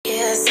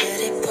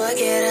I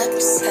get up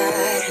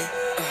beside it.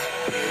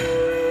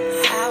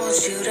 I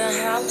want you to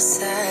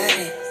homicide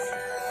it.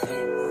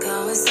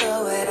 Going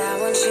so wet,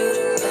 I want you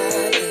to pop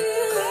it.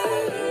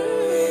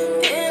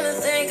 And I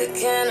think I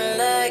kinda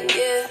like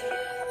you.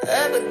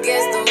 Up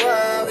against the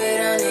wall, we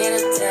don't need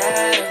a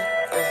title.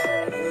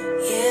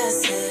 Yeah, I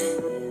said it.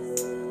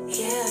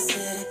 Yeah, I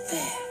said it,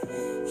 babe.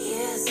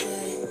 Yeah, I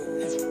said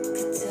it.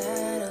 Good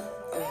title.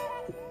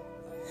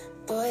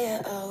 Boy, I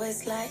always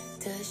like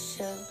to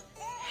show.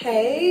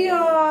 Hey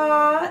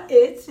y'all,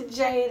 it's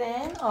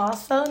Jaden,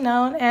 also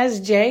known as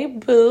J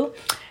Boo.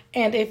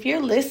 And if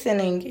you're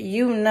listening,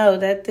 you know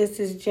that this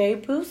is J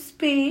Boo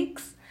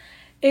Speaks.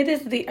 It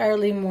is the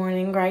early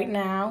morning right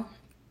now.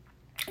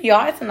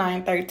 Y'all, it's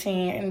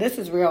 9:13, and this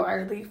is real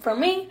early for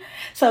me.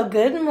 So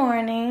good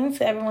morning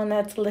to everyone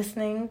that's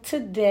listening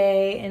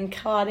today and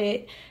caught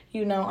it,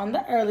 on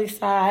the early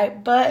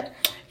side. But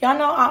y'all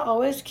know I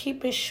always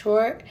keep it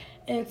short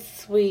and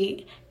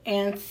sweet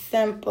and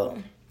simple.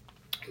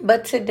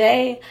 But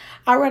today,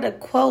 I read a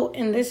quote,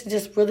 and this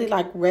just really,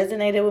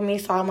 resonated with me,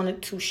 so I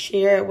wanted to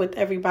share it with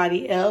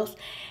everybody else.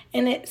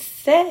 And it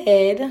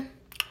said,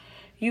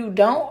 you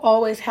don't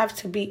always have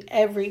to be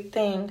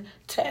everything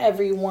to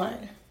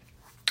everyone.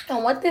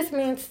 And what this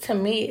means to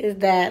me is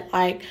that,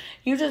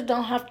 you just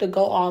don't have to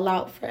go all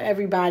out for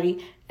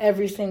everybody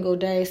every single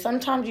day.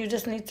 Sometimes you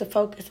just need to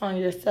focus on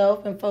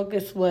yourself and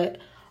focus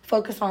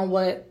on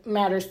what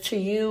matters to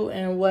you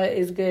and what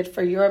is good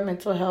for your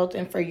mental health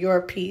and for your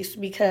peace.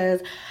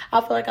 Because I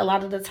feel like a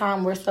lot of the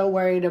time we're so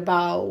worried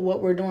about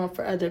what we're doing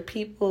for other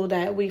people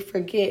that we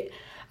forget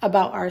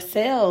about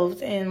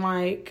ourselves. And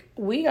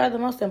we are the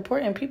most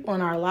important people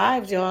in our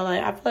lives, y'all.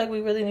 I feel like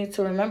we really need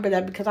to remember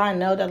that, because I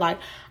know that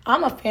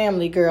I'm a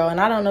family girl, and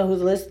I don't know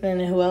who's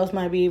listening and who else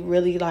might be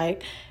really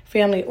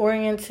family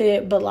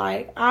oriented, but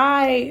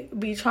I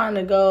be trying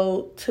to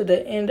go to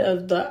the end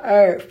of the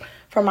earth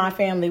for my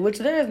family, which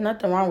there is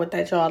nothing wrong with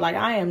that, y'all.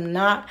 I am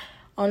not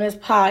on this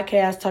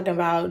podcast talking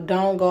about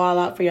don't go all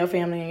out for your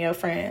family and your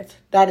friends.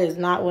 That is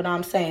not what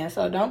I'm saying.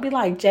 So don't be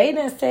like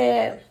Jaden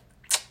said,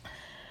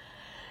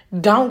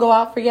 don't go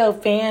out for your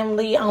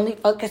family, only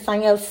focus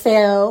on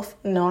yourself.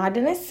 No, I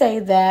didn't say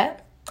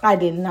that. I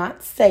did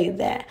not say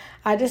that.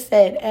 I just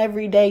said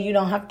every day you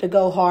don't have to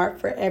go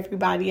hard for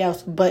everybody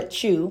else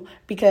but you.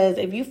 Because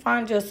if you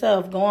find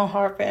yourself going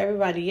hard for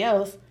everybody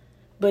else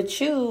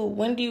but you,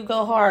 when do you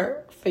go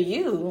hard for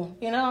you?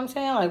 You know what I'm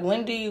saying?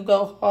 When do you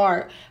go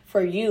hard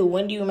for you?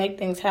 When do you make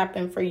things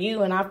happen for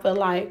you? And I feel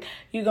like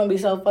you're going to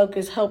be so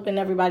focused helping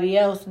everybody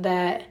else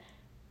that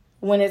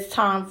when it's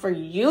time for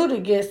you to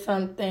get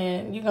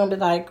something, you're going to be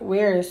like,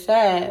 where is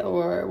that?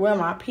 Or where are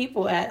my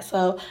people at?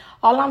 So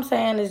all I'm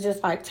saying is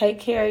just take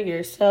care of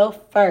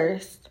yourself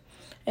first,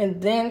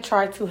 and then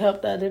try to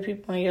help the other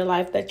people in your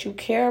life that you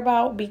care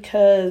about,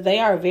 because they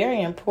are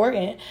very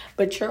important,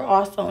 but you're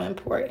also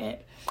important.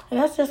 And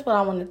that's just what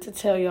I wanted to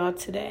tell y'all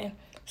today.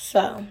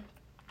 So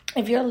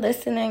if you're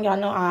listening, y'all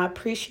know I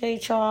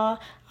appreciate y'all.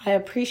 I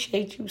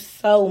appreciate you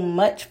so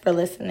much for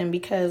listening,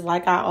 because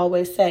like I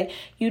always say,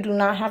 you do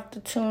not have to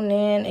tune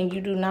in and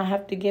you do not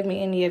have to give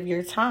me any of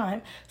your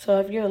time.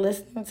 So if you're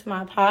listening to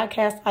my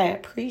podcast, I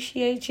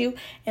appreciate you,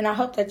 and I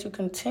hope that you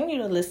continue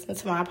to listen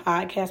to my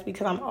podcast,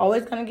 because I'm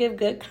always going to give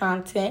good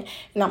content,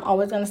 and I'm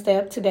always going to stay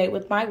up to date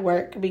with my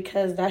work,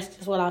 because that's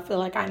just what I feel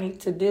like I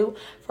need to do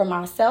for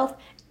myself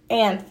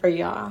and for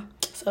y'all.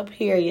 So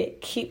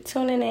period. Keep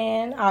tuning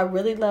in. I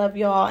really love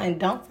y'all. And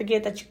don't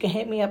forget that you can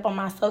hit me up on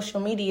my social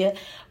media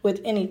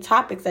with any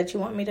topics that you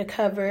want me to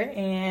cover.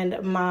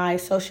 And my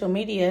social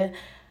media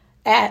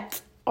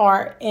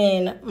are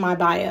in my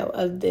bio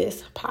of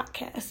this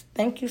podcast.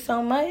 Thank you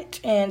so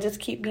much. And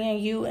just keep being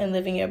you and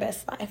living your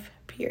best life.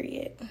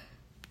 Period.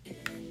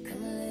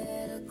 Come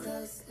a little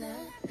close now.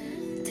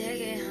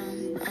 Take it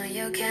home on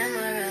your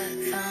camera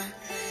phone.